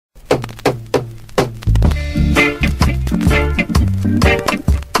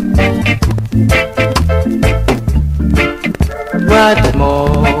What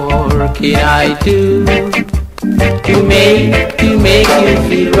more can I do to make you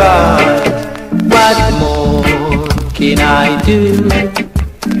feel right? What more can I do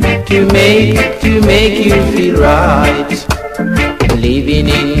to make you feel right? Living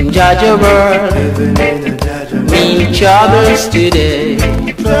in Jah Jah world, me troubles today.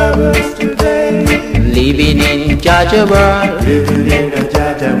 Living in Jah Jah world,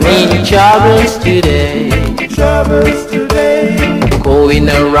 me troubles today. Going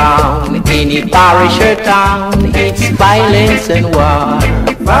around any parish or town, it's violence and war.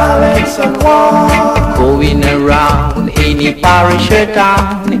 Going around any parish or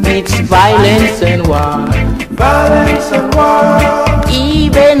town, it's violence and war.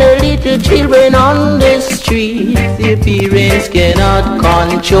 Even a little children on the street, their parents cannot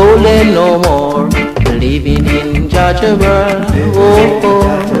control them no more. Living in Jah Jah world,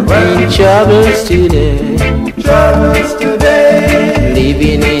 in troubles today.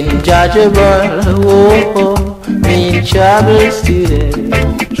 Living in Jah Jah world, in troubles today.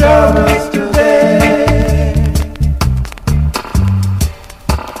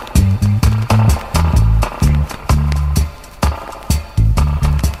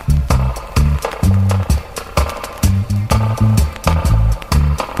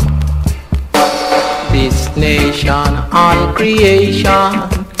 This nation on creation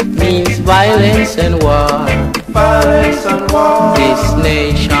means violence and war. This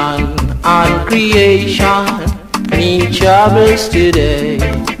nation on creation means troubles today.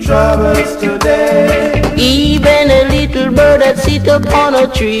 Even a little bird that sit upon a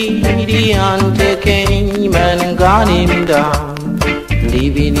tree, the hunter came and got him down.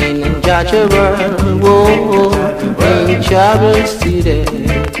 Living in Jah Jah world, in troubles today.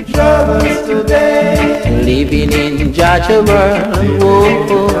 Living in Jah Jah world,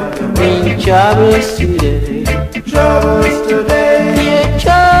 in troubles today. Dear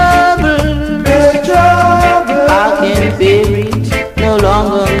trouble, I can't bear it no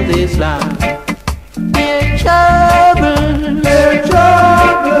longer on this land. Dear trouble,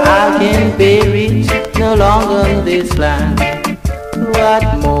 I can't bear it no longer on this land. What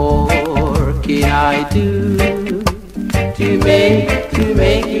more can I do to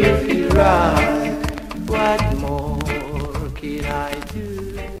make you feel right?